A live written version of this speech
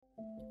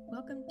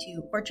Welcome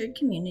to Orchard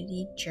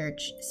Community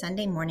Church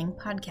Sunday Morning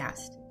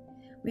Podcast.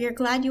 We are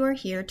glad you are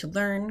here to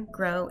learn,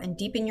 grow, and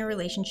deepen your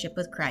relationship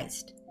with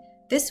Christ.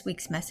 This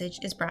week's message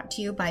is brought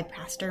to you by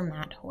Pastor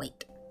Matt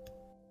Hoyt.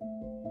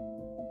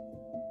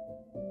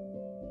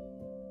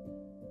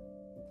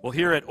 Well,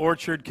 here at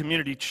Orchard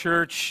Community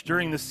Church,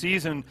 during the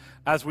season,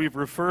 as we've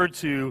referred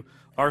to,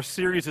 our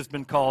series has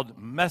been called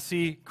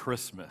Messy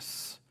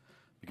Christmas,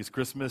 because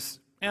Christmas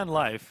and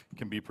life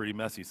can be pretty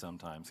messy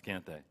sometimes,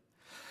 can't they?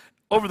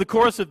 Over the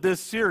course of this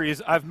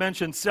series, I've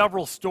mentioned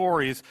several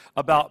stories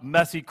about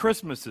messy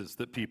Christmases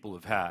that people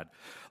have had.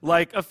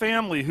 Like a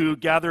family who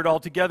gathered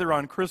all together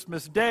on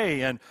Christmas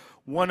Day, and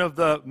one of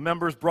the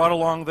members brought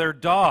along their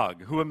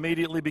dog, who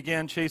immediately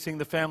began chasing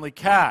the family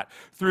cat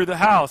through the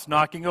house,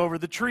 knocking over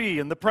the tree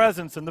and the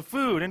presents and the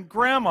food and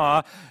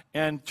grandma,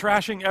 and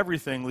trashing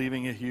everything,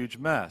 leaving a huge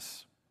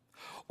mess.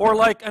 Or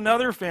like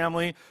another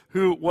family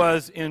who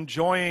was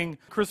enjoying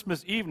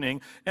Christmas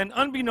evening, and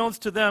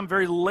unbeknownst to them,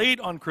 very late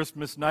on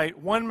Christmas night,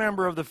 one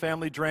member of the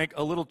family drank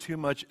a little too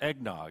much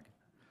eggnog,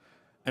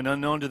 and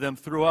unknown to them,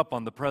 threw up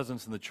on the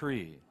presents in the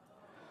tree.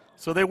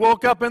 So they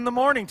woke up in the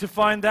morning to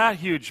find that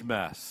huge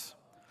mess.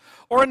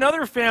 Or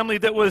another family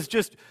that was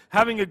just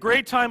having a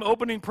great time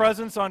opening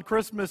presents on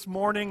Christmas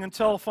morning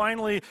until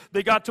finally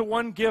they got to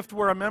one gift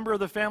where a member of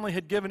the family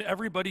had given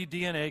everybody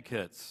DNA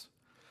kits.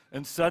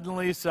 And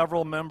suddenly,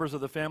 several members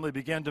of the family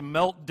began to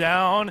melt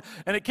down,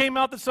 and it came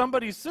out that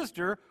somebody's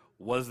sister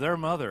was their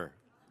mother.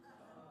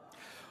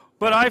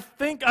 But I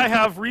think I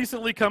have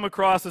recently come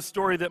across a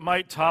story that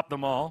might top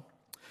them all.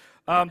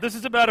 This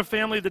is about a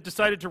family that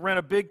decided to rent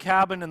a big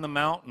cabin in the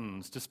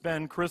mountains to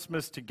spend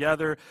Christmas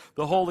together,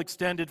 the whole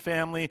extended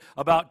family,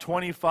 about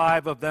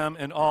 25 of them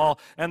in all.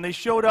 And they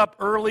showed up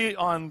early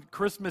on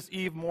Christmas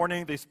Eve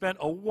morning. They spent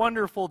a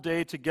wonderful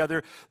day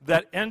together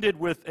that ended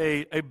with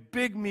a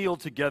big meal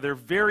together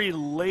very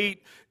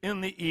late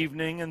in the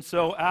evening. And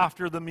so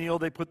after the meal,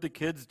 they put the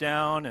kids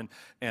down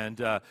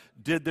and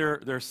did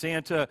their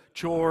Santa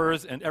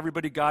chores, and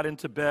everybody got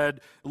into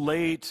bed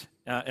late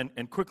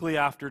and quickly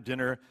after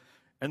dinner.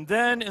 And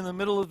then in the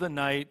middle of the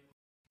night,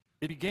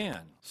 it began.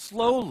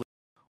 Slowly,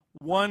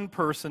 one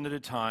person at a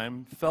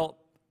time felt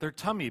their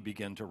tummy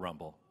begin to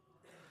rumble.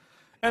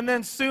 And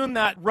then soon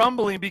that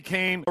rumbling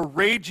became a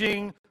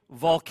raging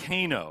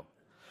volcano.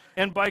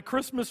 And by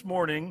Christmas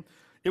morning,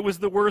 it was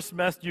the worst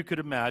mess you could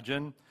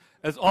imagine,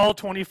 as all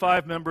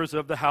 25 members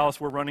of the house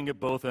were running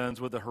at both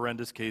ends with a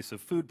horrendous case of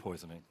food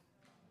poisoning.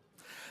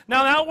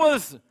 Now that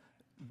was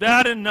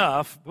bad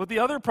enough, but the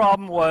other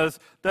problem was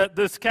that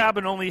this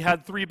cabin only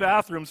had 3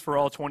 bathrooms for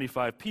all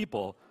 25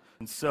 people,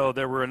 and so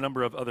there were a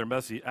number of other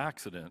messy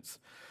accidents.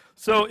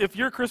 So if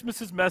your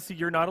Christmas is messy,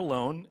 you're not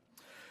alone.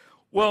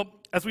 Well,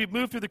 as we've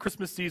moved through the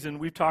Christmas season,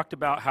 we've talked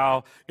about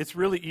how it's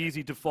really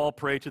easy to fall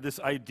prey to this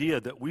idea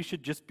that we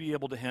should just be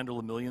able to handle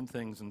a million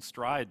things in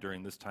stride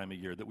during this time of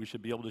year, that we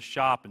should be able to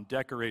shop and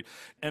decorate,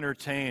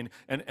 entertain,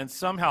 and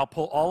somehow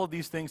pull all of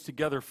these things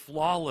together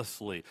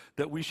flawlessly,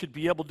 that we should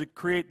be able to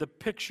create the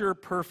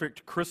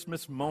picture-perfect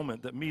Christmas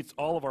moment that meets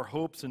all of our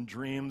hopes and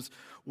dreams,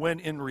 when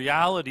in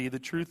reality, the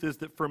truth is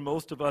that for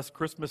most of us,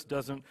 Christmas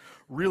doesn't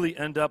really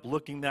end up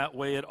looking that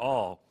way at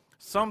all.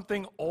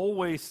 Something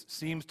always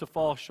seems to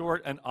fall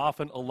short, and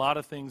often a lot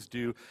of things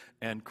do,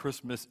 and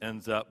Christmas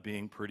ends up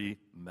being pretty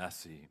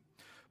messy.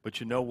 But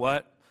you know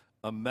what?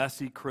 A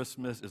messy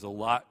Christmas is a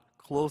lot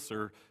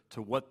closer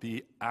to what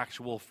the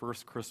actual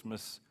first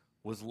Christmas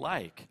was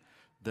like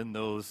than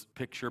those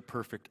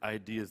picture-perfect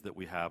ideas that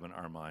we have in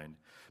our mind.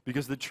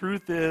 Because the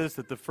truth is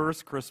that the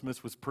first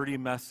Christmas was pretty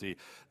messy.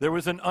 There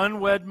was an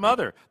unwed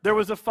mother. There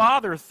was a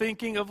father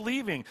thinking of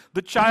leaving.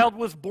 The child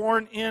was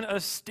born in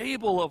a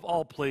stable of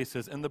all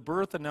places, and the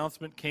birth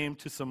announcement came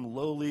to some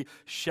lowly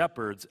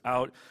shepherds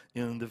out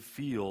in the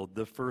field.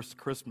 The first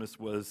Christmas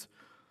was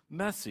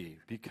messy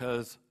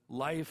because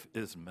life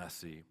is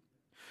messy.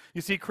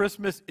 You see,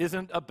 Christmas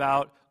isn't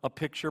about a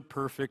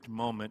picture-perfect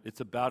moment. It's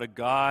about a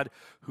God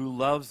who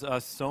loves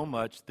us so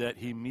much that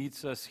he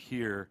meets us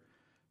here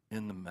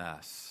in the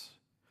mess.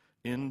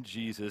 In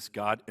Jesus,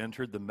 God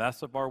entered the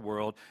mess of our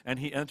world, and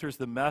he enters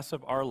the mess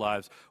of our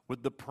lives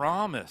with the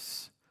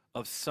promise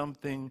of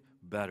something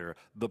better,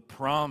 the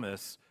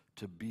promise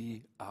to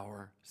be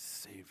our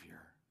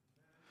Savior.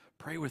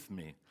 Pray with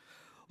me.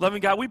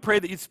 Loving God, we pray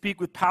that you'd speak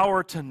with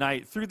power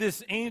tonight through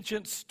this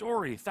ancient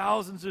story,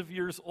 thousands of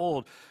years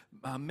old.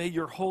 May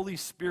your Holy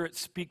Spirit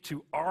speak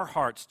to our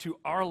hearts, to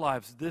our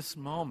lives this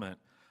moment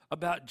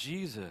about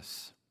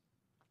Jesus,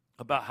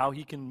 about how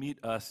he can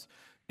meet us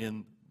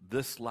in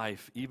this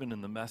life, even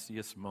in the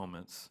messiest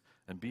moments,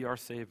 and be our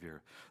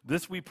Savior.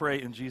 This we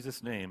pray in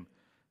Jesus' name,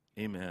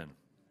 amen.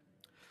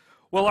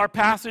 Well, our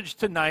passage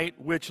tonight,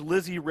 which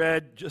Lizzie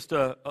read just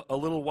a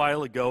little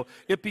while ago,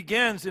 it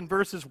begins in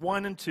verses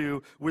 1 and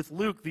 2 with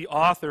Luke, the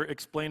author,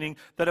 explaining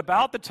that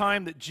about the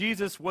time that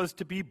Jesus was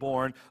to be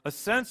born, a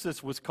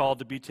census was called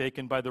to be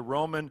taken by the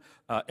Roman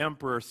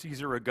Emperor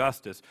Caesar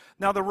Augustus.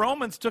 Now, the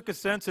Romans took a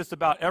census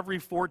about every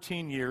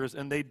 14 years,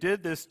 and they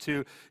did this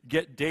to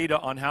get data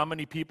on how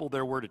many people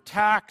there were to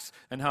tax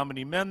and how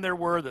many men there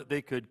were that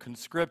they could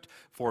conscript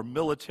for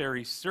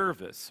military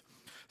service.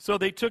 So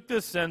they took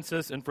this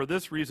census, and for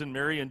this reason,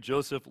 Mary and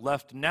Joseph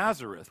left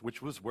Nazareth, which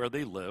was where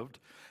they lived,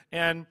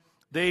 and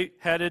they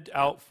headed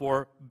out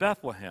for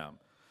Bethlehem.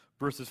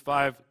 Verses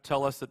 5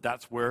 tell us that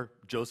that's where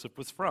Joseph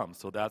was from,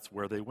 so that's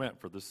where they went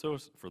for the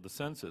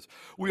census.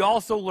 We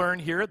also learn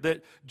here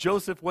that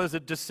Joseph was a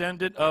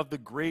descendant of the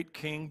great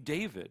King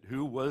David,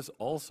 who was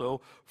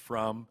also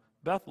from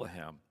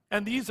Bethlehem.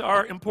 And these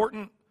are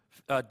important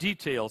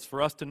details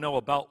for us to know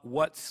about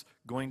what's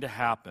going to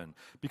happen,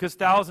 because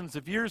thousands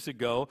of years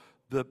ago,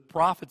 the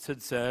prophets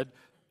had said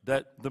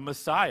that the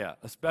Messiah,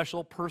 a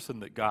special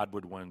person that God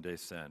would one day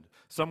send,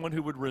 someone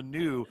who would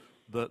renew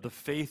the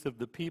faith of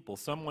the people,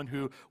 someone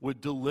who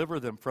would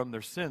deliver them from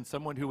their sins,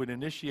 someone who would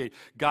initiate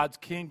God's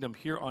kingdom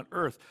here on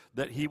earth,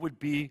 that he would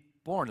be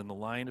born in the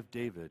line of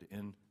David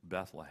in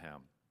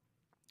Bethlehem.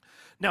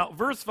 Now,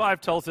 verse 5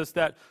 tells us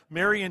that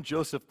Mary and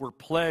Joseph were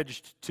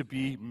pledged to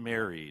be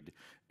married,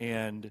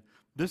 and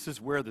this is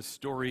where the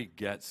story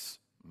gets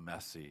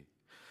messy.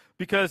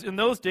 Because in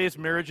those days,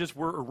 marriages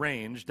were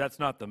arranged. That's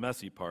not the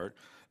messy part.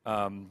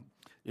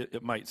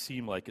 It might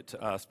seem like it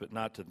to us, but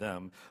not to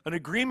them. An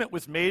agreement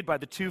was made by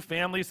the two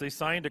families. They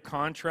signed a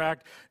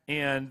contract,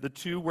 and the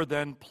two were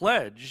then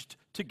pledged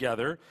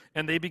together,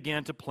 and they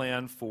began to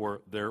plan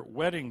for their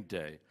wedding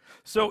day.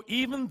 So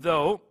even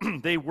though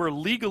they were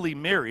legally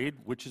married,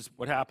 which is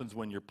what happens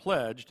when you're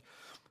pledged,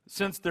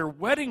 since their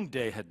wedding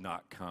day had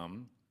not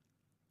come,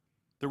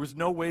 there was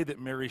no way that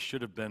Mary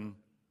should have been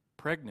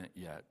pregnant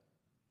yet.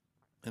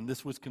 And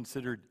this was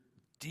considered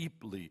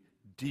deeply,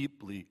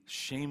 deeply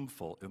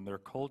shameful in their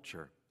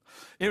culture.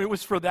 And it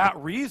was for that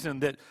reason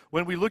that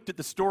when we looked at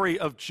the story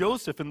of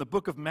Joseph in the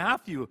book of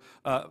Matthew,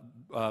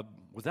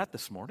 was that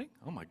this morning?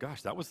 Oh my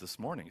gosh, that was this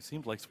morning. It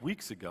seemed like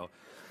weeks ago.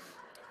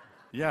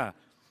 Yeah.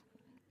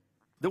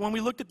 That when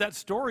we looked at that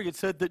story, it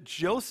said that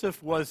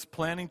Joseph was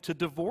planning to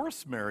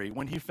divorce Mary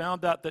when he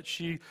found out that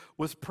she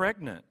was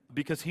pregnant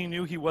because he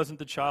knew he wasn't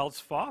the child's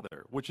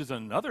father, which is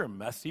another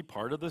messy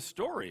part of the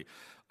story.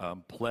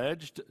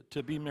 Pledged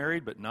to be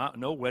married, but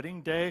no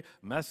wedding day,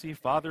 messy.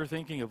 Father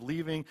thinking of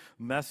leaving,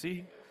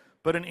 messy.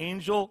 But an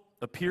angel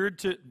appeared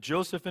to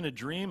Joseph in a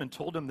dream and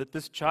told him that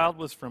this child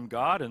was from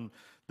God and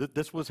that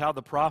this was how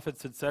the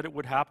prophets had said it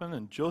would happen,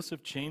 and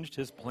Joseph changed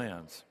his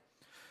plans.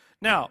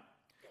 Now,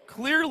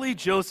 clearly,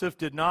 Joseph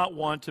did not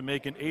want to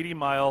make an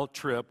 80-mile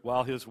trip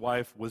while his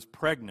wife was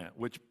pregnant,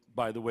 which,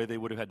 by the way, they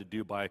would have had to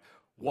do by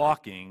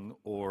walking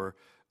or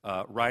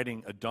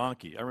riding a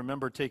donkey. I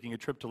remember taking a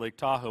trip to Lake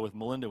Tahoe with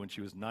Melinda when she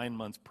was 9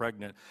 months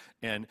pregnant,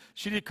 and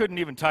she couldn't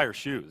even tie her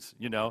shoes,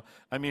 you know.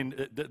 I mean,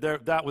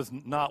 that was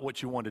not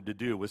what you wanted to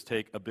do, was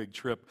take a big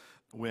trip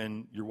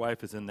when your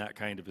wife is in that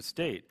kind of a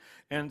state.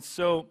 And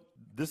so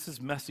this is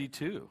messy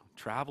too,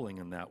 traveling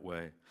in that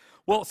way.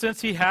 Well,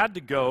 since he had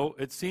to go,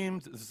 it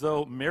seems as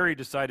though Mary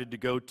decided to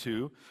go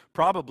too,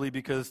 probably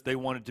because they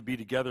wanted to be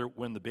together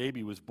when the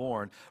baby was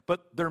born.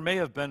 But there may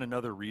have been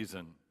another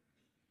reason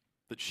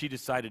that she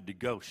decided to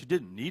go. She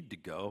didn't need to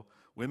go.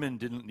 Women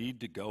didn't need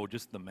to go.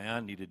 Just the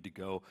man needed to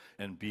go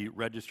and be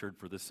registered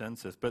for the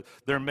census. But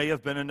there may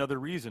have been another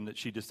reason that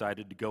she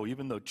decided to go,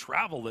 even though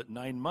travel at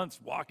 9 months,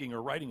 walking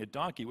or riding a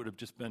donkey, would have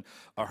just been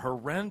a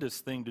horrendous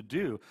thing to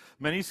do.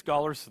 Many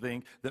scholars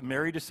think that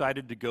Mary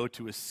decided to go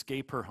to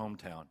escape her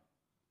hometown,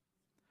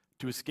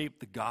 to escape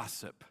the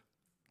gossip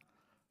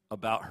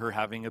about her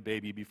having a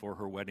baby before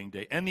her wedding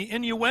day, and the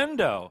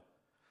innuendo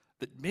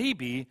that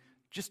maybe,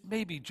 just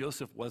maybe,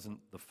 Joseph wasn't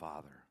the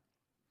father.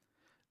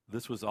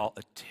 This was all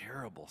a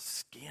terrible,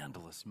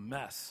 scandalous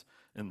mess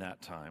in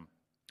that time.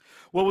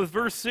 Well, with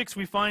verse 6,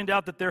 we find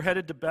out that they're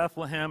headed to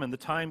Bethlehem, and the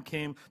time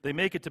came, they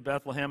make it to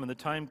Bethlehem, and the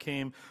time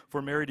came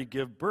for Mary to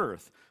give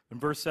birth. And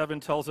verse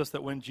 7 tells us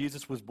that when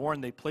Jesus was born,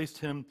 they placed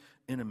him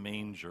in a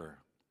manger.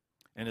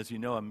 And as you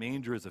know, a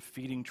manger is a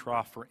feeding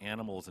trough for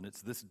animals, and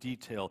it's this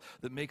detail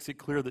that makes it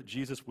clear that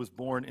Jesus was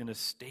born in a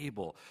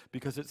stable,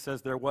 because it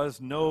says there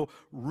was no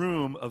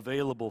room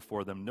available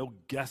for them, no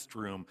guest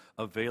room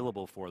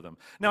available for them.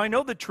 Now, I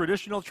know the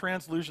traditional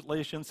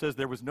translation says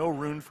there was no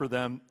room for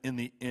them in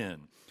the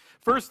inn.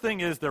 First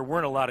thing is, there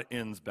weren't a lot of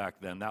inns back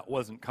then. That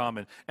wasn't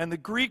common. And the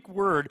Greek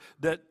word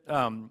that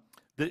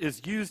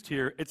is used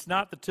here, it's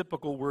not the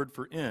typical word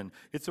for inn.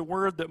 It's a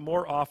word that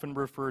more often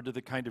referred to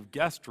the kind of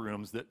guest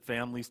rooms that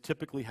families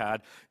typically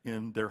had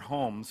in their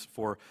homes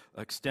for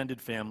extended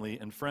family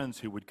and friends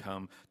who would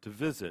come to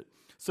visit.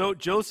 So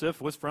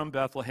Joseph was from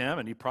Bethlehem,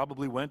 and he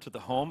probably went to the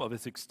home of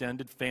his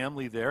extended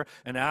family there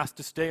and asked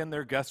to stay in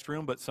their guest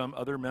room, but some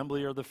other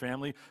member of the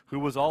family who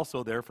was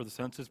also there for the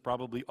census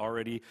probably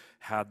already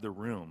had the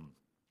room.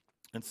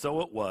 And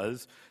so it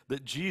was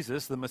that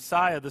Jesus, the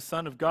Messiah, the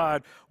Son of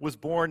God, was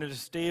born in a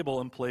stable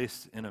and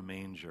placed in a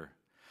manger.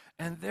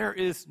 And there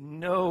is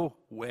no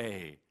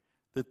way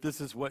that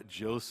this is what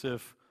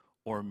Joseph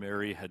or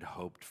Mary had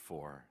hoped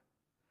for.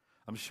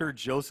 I'm sure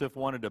Joseph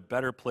wanted a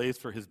better place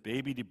for his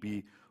baby to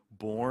be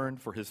born,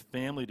 for his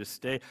family to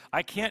stay.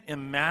 I can't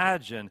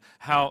imagine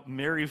how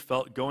Mary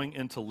felt going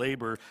into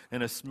labor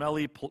in a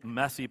smelly,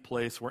 messy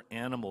place where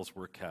animals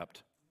were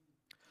kept.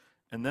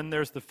 And then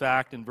there's the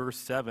fact in verse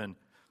 7,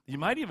 you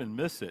might even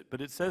miss it,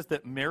 but it says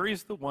that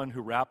Mary's the one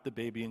who wrapped the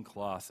baby in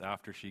cloths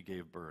after she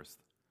gave birth.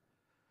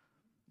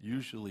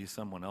 Usually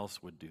someone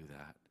else would do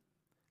that.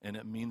 And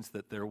it means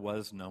that there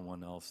was no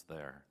one else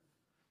there.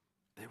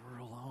 They were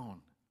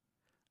alone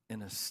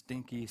in a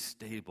stinky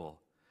stable,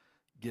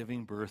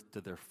 giving birth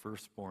to their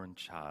firstborn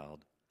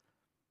child.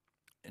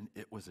 And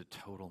it was a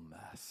total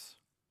mess.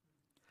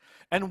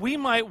 And we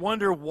might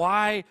wonder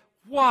why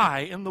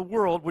in the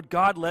world would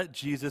God let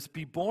Jesus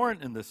be born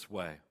in this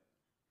way?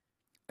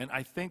 And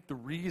I think the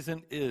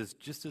reason is,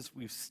 just as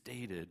we've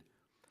stated,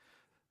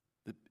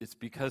 that it's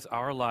because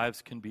our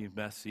lives can be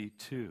messy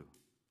too.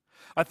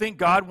 I think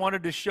God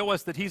wanted to show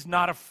us that he's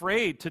not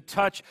afraid to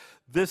touch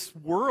this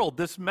world,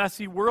 this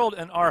messy world,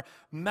 and our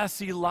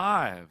messy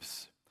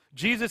lives.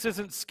 Jesus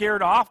isn't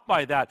scared off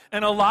by that.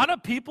 And a lot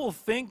of people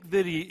think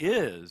that he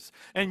is.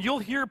 And you'll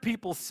hear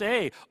people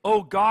say,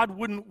 oh, God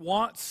wouldn't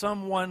want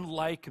someone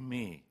like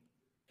me.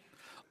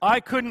 I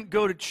couldn't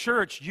go to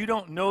church. You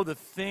don't know the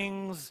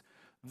things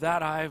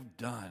that I've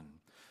done.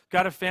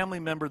 Got a family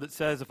member that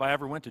says if I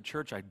ever went to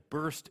church, I'd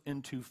burst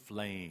into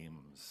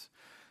flames.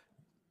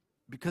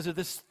 Because of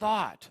this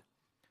thought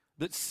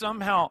that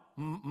somehow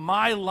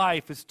my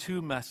life is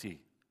too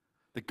messy,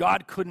 that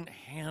God couldn't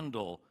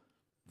handle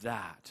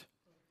that.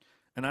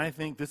 And I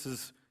think this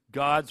is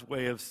God's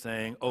way of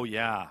saying, oh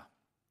yeah,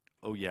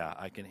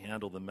 I can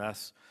handle the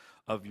mess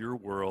of your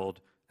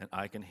world, and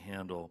I can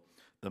handle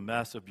the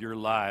mess of your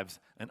lives,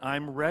 and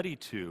I'm ready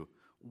to,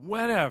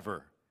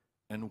 whenever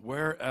and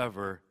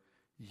wherever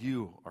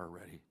you are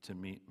ready to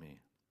meet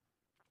me.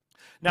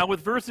 Now, with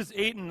verses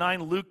 8 and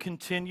 9, Luke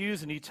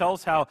continues, and he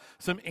tells how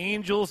some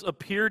angels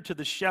appeared to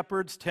the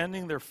shepherds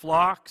tending their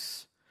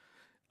flocks.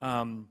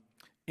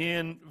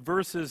 In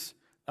verses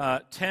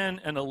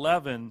 10 and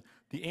 11,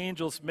 the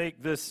angels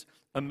make this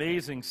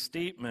amazing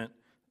statement.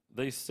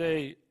 They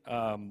say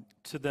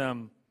to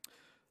them,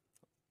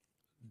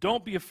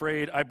 don't be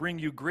afraid, I bring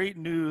you great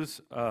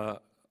news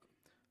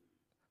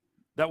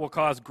that will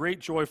cause great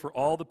joy for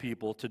all the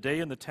people. Today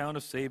in the town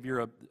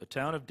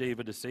of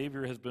David, a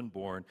Savior has been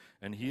born,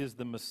 and he is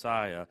the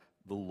Messiah,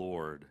 the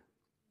Lord.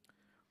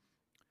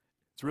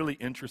 It's really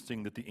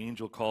interesting that the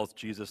angel calls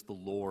Jesus the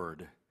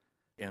Lord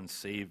and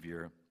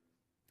Savior.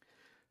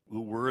 The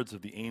words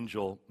of the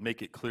angel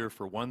make it clear,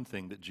 for one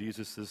thing, that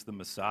Jesus is the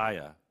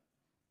Messiah,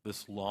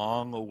 this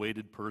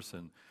long-awaited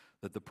person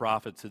that the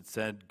prophets had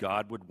said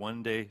God would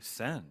one day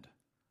send.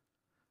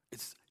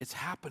 It's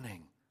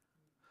happening.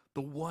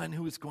 The one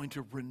who is going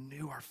to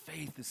renew our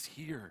faith is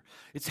here.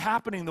 It's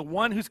happening. The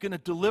one who's going to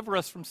deliver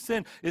us from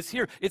sin is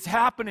here. It's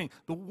happening.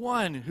 The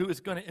one who is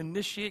going to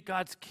initiate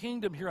God's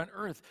kingdom here on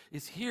earth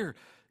is here.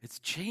 It's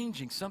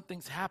changing.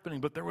 Something's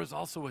happening. But there was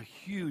also a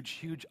huge,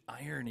 huge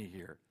irony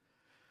here.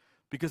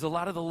 Because a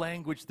lot of the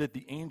language that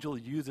the angel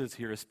uses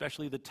here,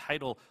 especially the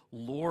title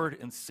Lord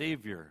and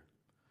Savior,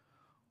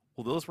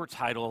 well, those were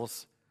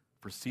titles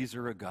for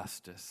Caesar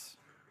Augustus,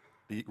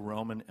 the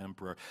Roman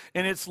emperor.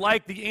 And it's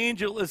like the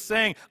angel is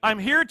saying, I'm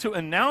here to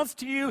announce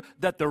to you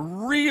that the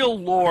real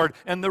Lord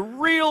and the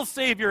real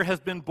Savior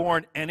has been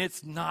born, and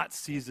it's not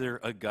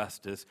Caesar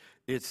Augustus,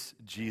 it's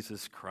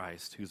Jesus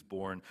Christ who's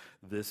born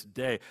this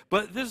day.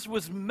 But this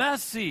was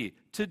messy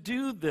to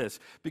do this,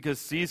 because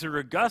Caesar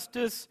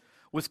Augustus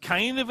was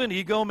kind of an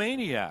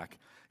egomaniac.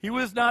 He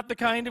was not the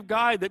kind of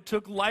guy that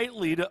took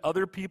lightly to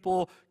other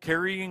people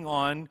carrying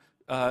on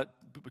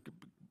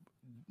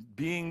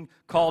being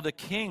called a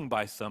king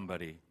by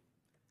somebody.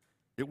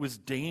 It was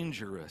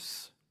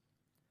dangerous.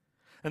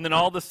 And then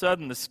all of a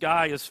sudden, the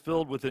sky is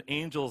filled with the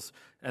angels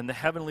and the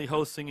heavenly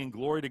host singing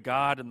glory to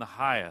God in the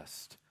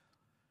highest.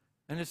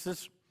 And it's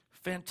this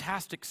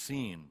fantastic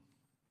scene.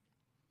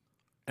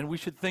 And we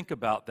should think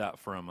about that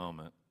for a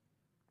moment.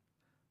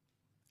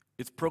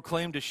 It's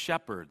proclaimed to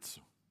shepherds.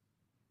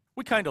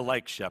 We kind of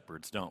like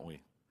shepherds, don't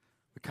we?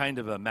 We kind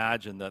of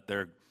imagine that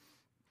they're,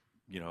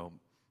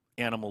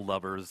 animal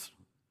lovers,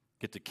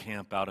 get to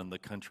camp out in the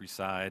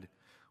countryside.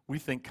 We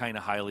think kind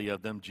of highly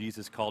of them.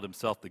 Jesus called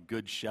himself the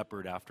Good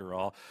Shepherd, after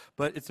all.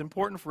 But it's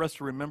important for us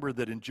to remember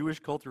that in Jewish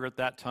culture at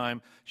that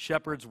time,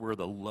 shepherds were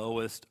the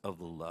lowest of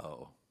the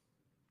low.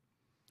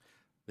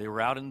 They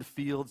were out in the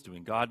fields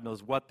doing God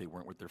knows what. They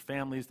weren't with their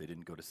families. They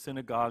didn't go to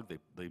synagogue.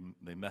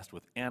 They messed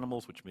with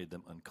animals, which made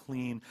them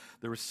unclean.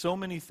 There were so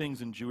many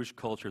things in Jewish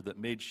culture that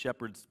made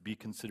shepherds be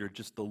considered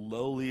just the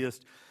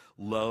lowliest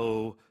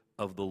low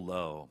of the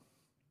low.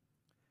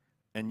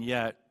 And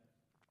yet,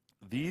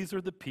 these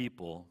are the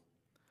people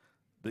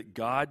that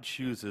God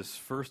chooses,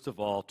 first of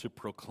all, to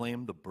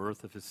proclaim the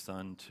birth of his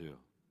son to.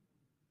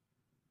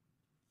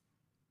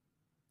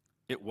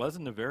 it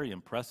wasn't a very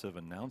impressive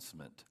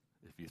announcement,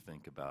 if you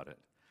think about it.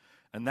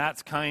 And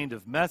that's kind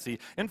of messy.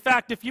 In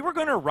fact, if you were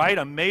going to write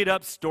a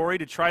made-up story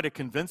to try to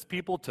convince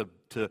people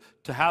to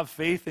have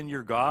faith in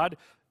your God,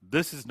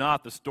 this is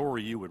not the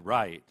story you would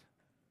write.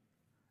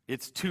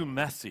 It's too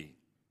messy.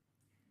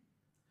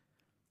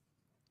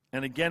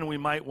 And again, we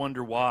might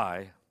wonder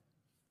why.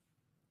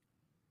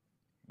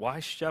 Why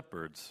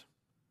shepherds?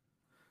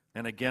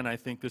 And again, I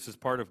think this is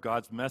part of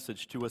God's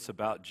message to us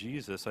about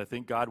Jesus. I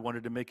think God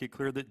wanted to make it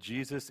clear that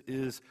Jesus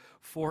is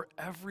for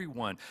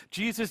everyone.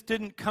 Jesus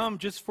didn't come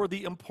just for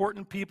the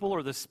important people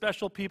or the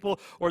special people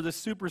or the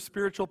super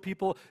spiritual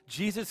people.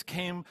 Jesus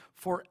came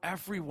for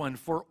everyone,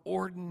 for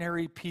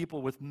ordinary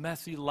people with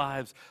messy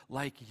lives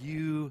like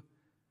you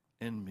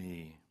and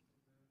me.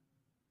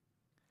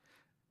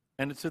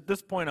 And it's at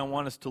this point I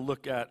want us to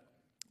look at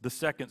the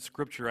second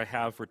scripture I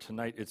have for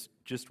tonight. It's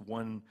just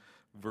one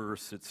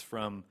verse. It's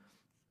from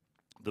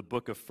the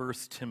book of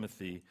 1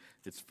 Timothy.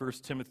 It's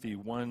 1 Timothy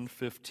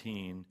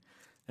 1:15,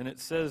 and it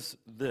says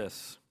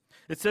this.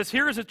 It says,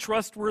 "Here is a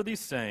trustworthy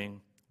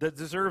saying that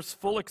deserves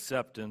full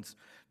acceptance.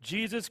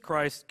 Jesus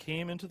Christ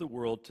came into the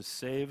world to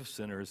save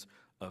sinners,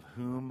 of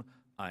whom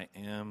I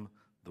am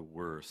the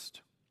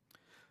worst."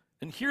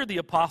 And here the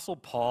Apostle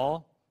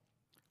Paul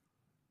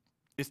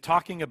is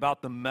talking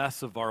about the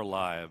mess of our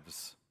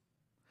lives.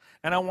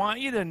 And I want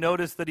you to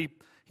notice that he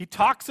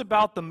talks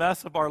about the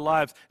mess of our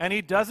lives, and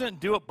he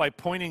doesn't do it by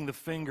pointing the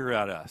finger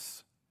at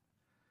us.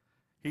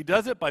 He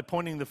does it by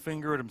pointing the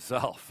finger at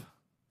himself.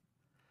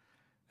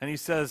 And he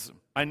says,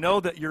 I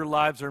know that your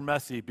lives are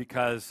messy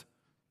because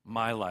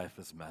my life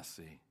is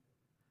messy.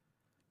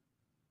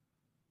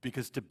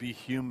 Because to be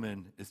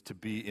human is to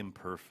be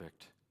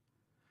imperfect.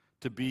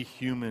 To be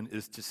human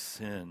is to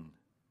sin.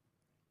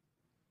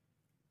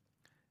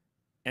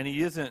 And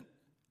he isn't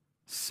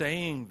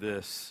saying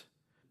this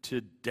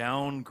to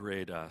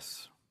downgrade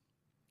us.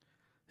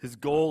 His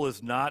goal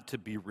is not to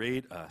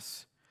berate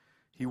us.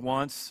 He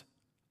wants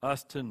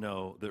us to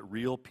know that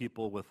real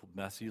people with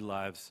messy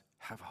lives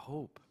have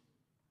hope.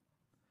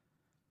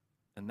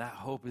 And that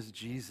hope is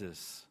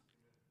Jesus.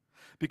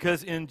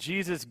 Because in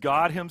Jesus,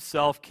 God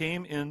himself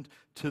came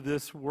into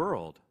this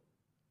world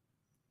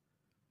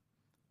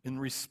in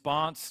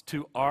response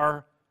to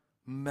our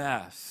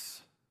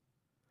mess.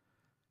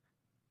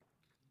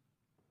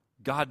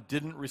 God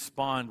didn't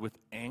respond with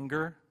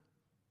anger.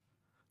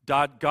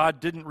 God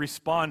didn't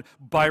respond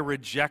by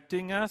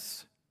rejecting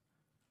us.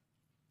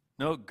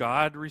 No,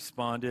 God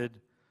responded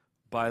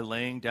by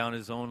laying down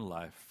his own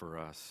life for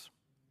us.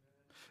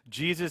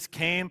 Jesus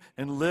came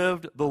and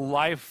lived the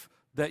life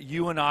that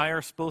you and I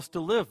are supposed to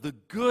live, the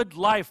good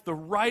life, the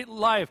right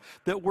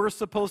life that we're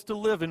supposed to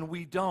live, and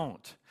we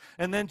don't.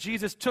 And then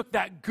Jesus took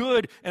that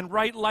good and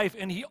right life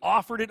and he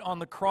offered it on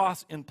the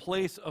cross in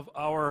place of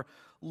our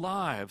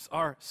lives,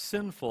 our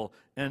sinful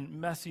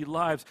and messy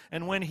lives.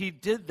 And when he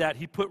did that,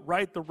 he put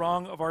right the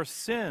wrong of our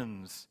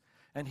sins,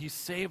 and he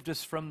saved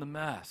us from the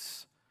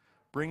mess,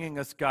 bringing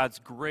us God's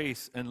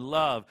grace and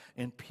love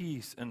and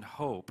peace and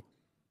hope.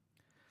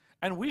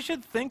 And we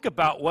should think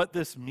about what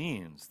this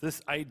means,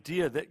 this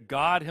idea that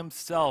God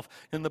himself,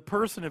 in the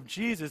person of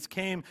Jesus,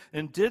 came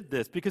and did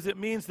this, because it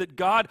means that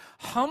God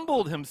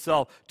humbled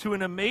himself to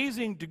an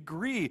amazing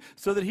degree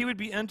so that he would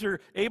be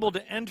able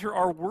to enter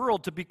our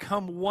world, to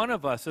become one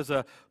of us as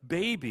a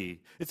baby.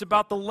 It's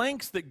about the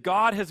lengths that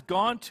God has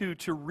gone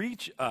to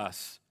reach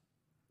us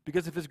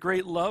because of his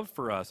great love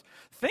for us.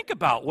 Think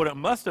about what it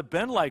must have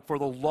been like for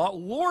the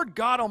Lord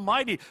God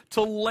Almighty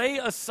to lay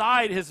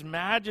aside his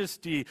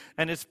majesty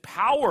and his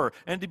power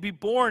and to be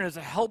born as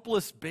a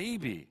helpless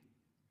baby.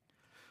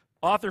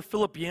 Author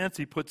Philip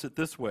Yancey puts it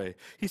this way.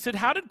 He said,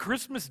 "How did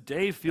Christmas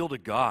Day feel to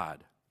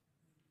God?"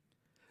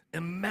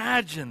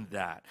 Imagine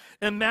that.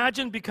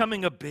 Imagine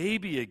becoming a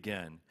baby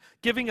again,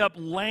 giving up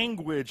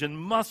language and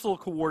muscle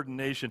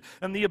coordination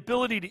and the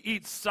ability to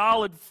eat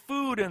solid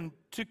food and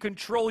to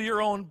control your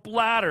own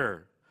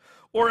bladder.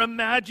 Or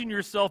imagine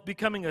yourself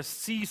becoming a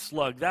sea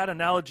slug. That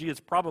analogy is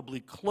probably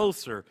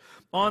closer.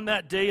 On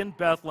that day in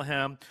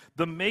Bethlehem,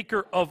 the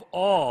maker of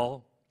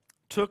all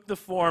took the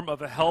form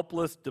of a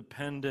helpless,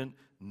 dependent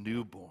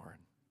newborn.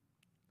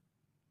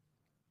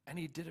 And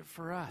he did it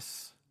for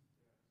us.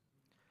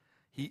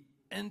 He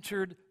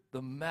entered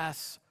the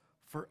mess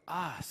for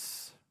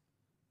us.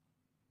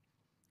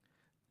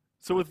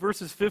 So with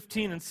verses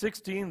 15 and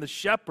 16, the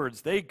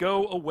shepherds, they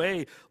go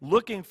away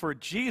looking for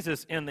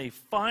Jesus, and they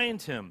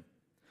find him,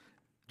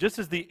 just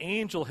as the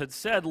angel had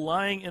said,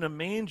 lying in a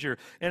manger.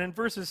 And in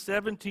verses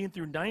 17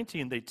 through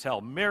 19, they tell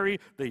Mary,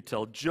 they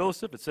tell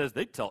Joseph. It says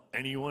they tell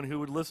anyone who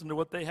would listen to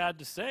what they had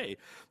to say.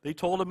 They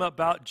told him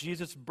about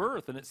Jesus'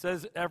 birth, and it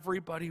says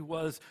everybody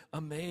was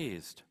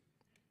amazed.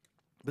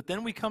 But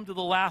then we come to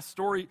the last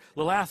story,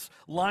 the last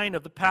line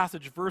of the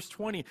passage, verse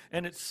 20,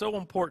 and it's so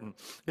important.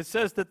 It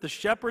says that the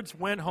shepherds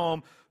went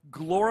home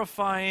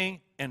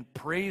glorifying and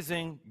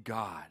praising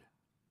God.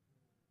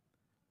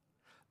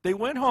 They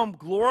went home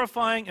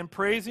glorifying and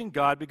praising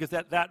God because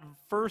that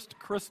first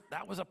Christmas,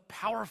 that was a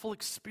powerful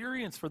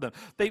experience for them.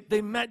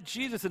 They met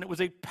Jesus, and it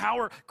was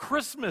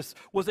Christmas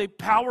was a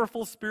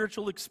powerful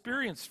spiritual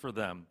experience for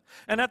them.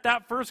 And at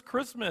that first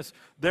Christmas,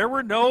 there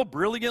were no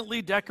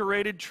brilliantly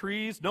decorated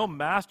trees, no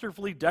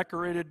masterfully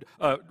decorated,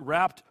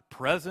 wrapped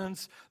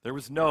presents. There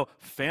was no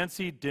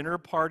fancy dinner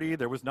party.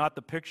 There was not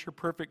the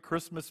picture-perfect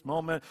Christmas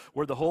moment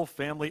where the whole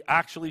family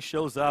actually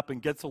shows up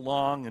and gets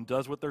along and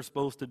does what they're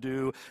supposed to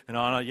do and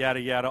on yada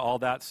yada, all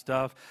that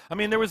stuff. I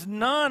mean, there was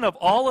none of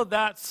all of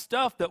that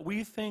stuff that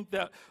we think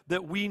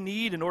that we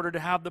need in order to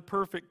have the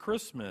perfect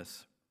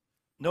Christmas.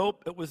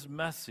 Nope, it was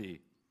messy.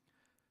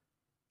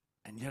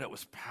 And yet it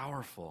was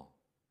powerful.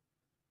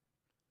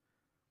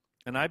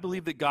 And I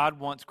believe that God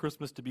wants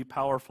Christmas to be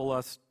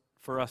powerful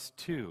for us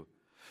too.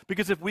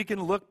 Because if we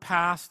can look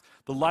past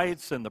the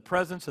lights and the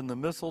presents and the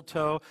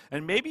mistletoe,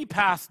 and maybe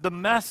past the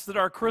mess that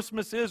our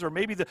Christmas is, or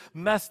maybe the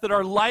mess that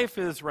our life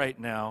is right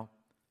now,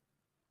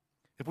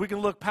 if we can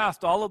look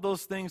past all of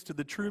those things to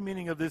the true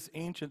meaning of this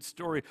ancient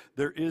story,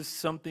 there is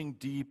something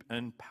deep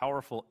and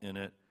powerful in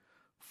it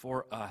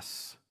for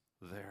us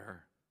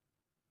there.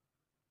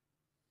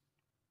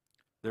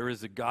 There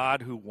is a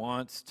God who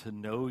wants to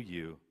know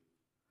you,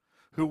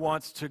 who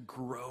wants to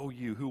grow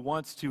you, who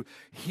wants to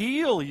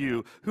heal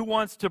you, who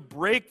wants to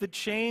break the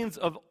chains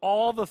of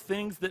all the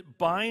things that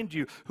bind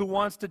you, who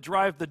wants to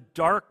drive the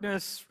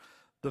darkness,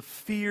 the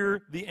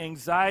fear, the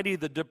anxiety,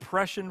 the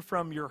depression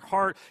from your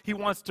heart. He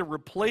wants to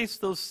replace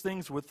those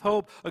things with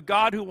hope. A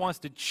God who wants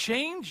to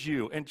change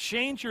you and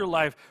change your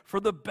life for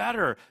the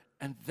better.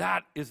 And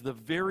that is the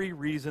very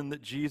reason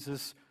that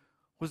Jesus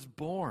was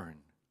born.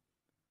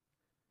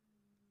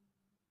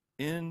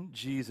 In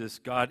Jesus,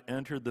 God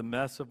entered the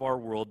mess of our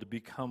world to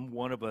become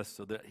one of us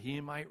so that he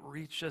might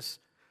reach us.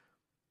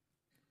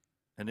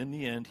 And in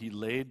the end, he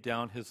laid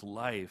down his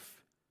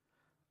life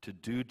to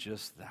do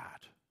just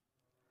that.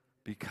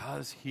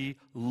 Because he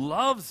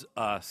loves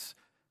us.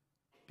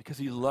 Because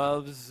he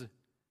loves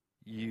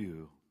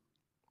you.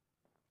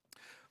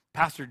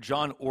 Pastor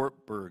John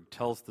Ortberg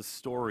tells the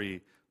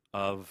story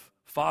of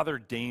Father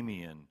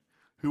Damien,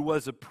 who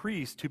was a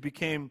priest who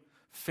became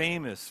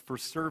famous for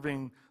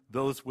serving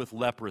those with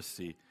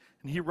leprosy.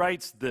 And he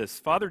writes this: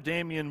 Father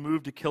Damien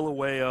moved to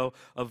Kilauea,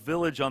 a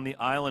village on the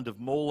island of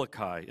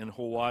Molokai in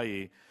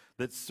Hawaii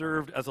that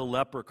served as a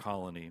leper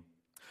colony.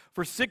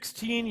 For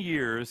 16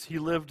 years, he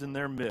lived in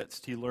their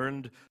midst. He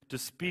learned to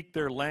speak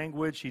their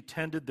language. He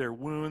tended their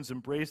wounds,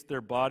 embraced their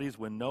bodies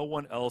when no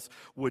one else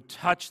would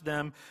touch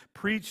them,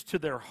 preached to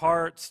their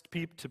hearts,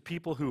 to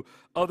people who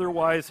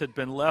otherwise had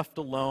been left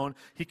alone.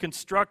 He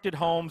constructed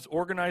homes,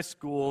 organized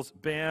schools,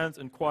 bands,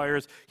 and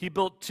choirs. He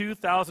built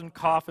 2,000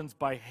 coffins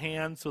by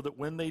hand so that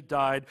when they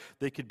died,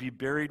 they could be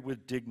buried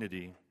with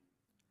dignity.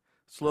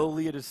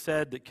 Slowly, it is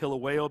said that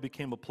Kilauea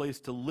became a place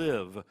to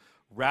live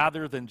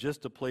rather than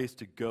just a place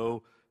to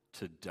go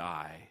to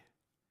die.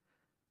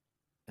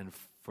 And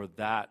for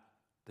that,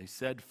 they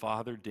said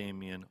Father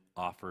Damien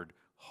offered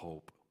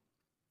hope.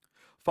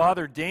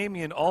 Father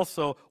Damien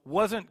also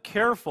wasn't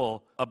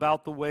careful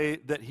about the way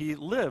that he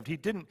lived. He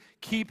didn't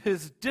keep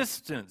his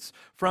distance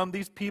from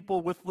these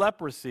people with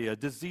leprosy, a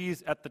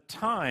disease at the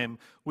time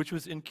which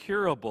was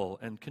incurable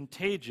and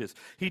contagious.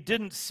 He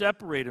didn't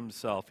separate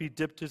himself. He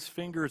dipped his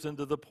fingers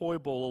into the poi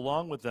bowl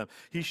along with them.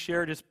 He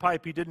shared his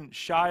pipe. He didn't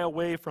shy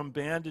away from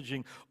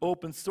bandaging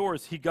open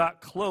sores. He got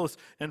close,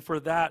 and for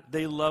that,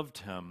 they loved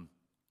him.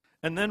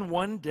 And then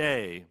one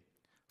day,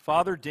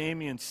 Father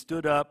Damien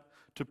stood up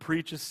to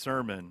preach a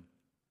sermon.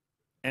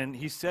 And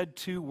he said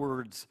two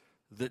words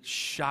that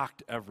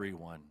shocked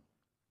everyone.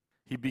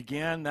 He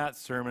began that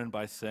sermon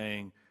by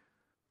saying,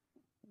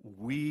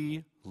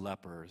 "We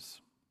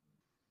lepers."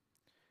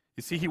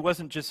 You see, he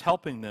wasn't just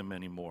helping them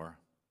anymore.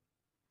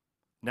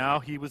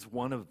 Now he was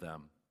one of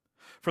them.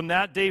 From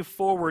that day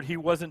forward, he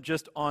wasn't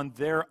just on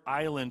their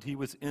island, he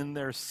was in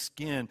their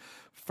skin.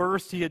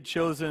 First, he had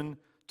chosen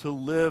to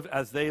live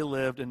as they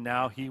lived, and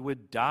now he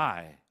would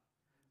die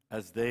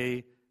as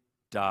they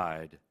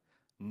died.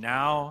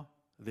 Now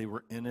they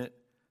were in it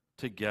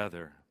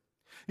together.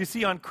 You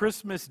see, on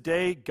Christmas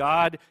Day,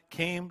 God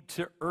came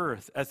to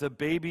earth as a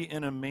baby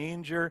in a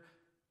manger.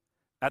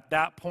 At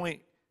that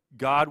point,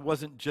 God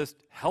wasn't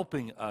just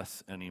helping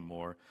us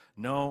anymore.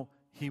 No,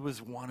 he was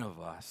one of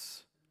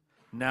us.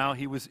 Now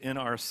he was in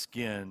our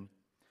skin.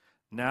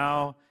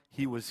 Now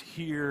he was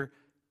here,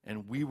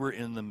 and we were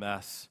in the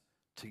mess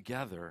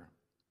together.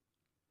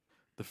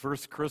 The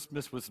first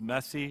Christmas was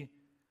messy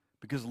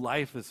because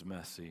life is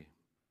messy.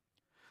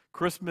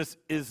 Christmas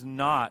is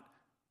not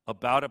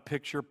about a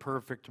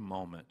picture-perfect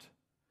moment.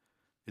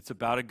 It's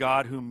about a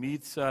God who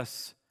meets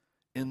us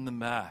in the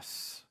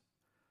mess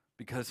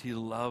because he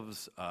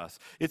loves us.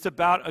 It's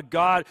about a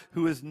God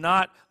who is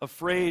not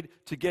afraid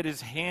to get his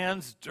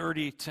hands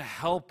dirty to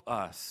help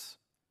us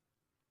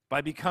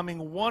by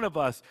becoming one of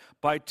us,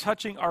 by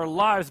touching our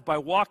lives, by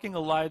walking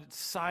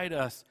alongside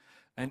us,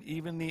 and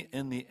even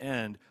in the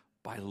end,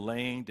 by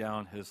laying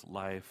down his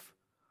life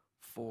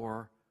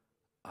for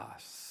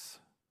us.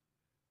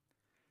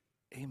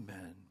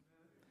 Amen.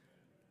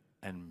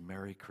 and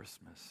Merry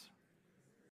Christmas.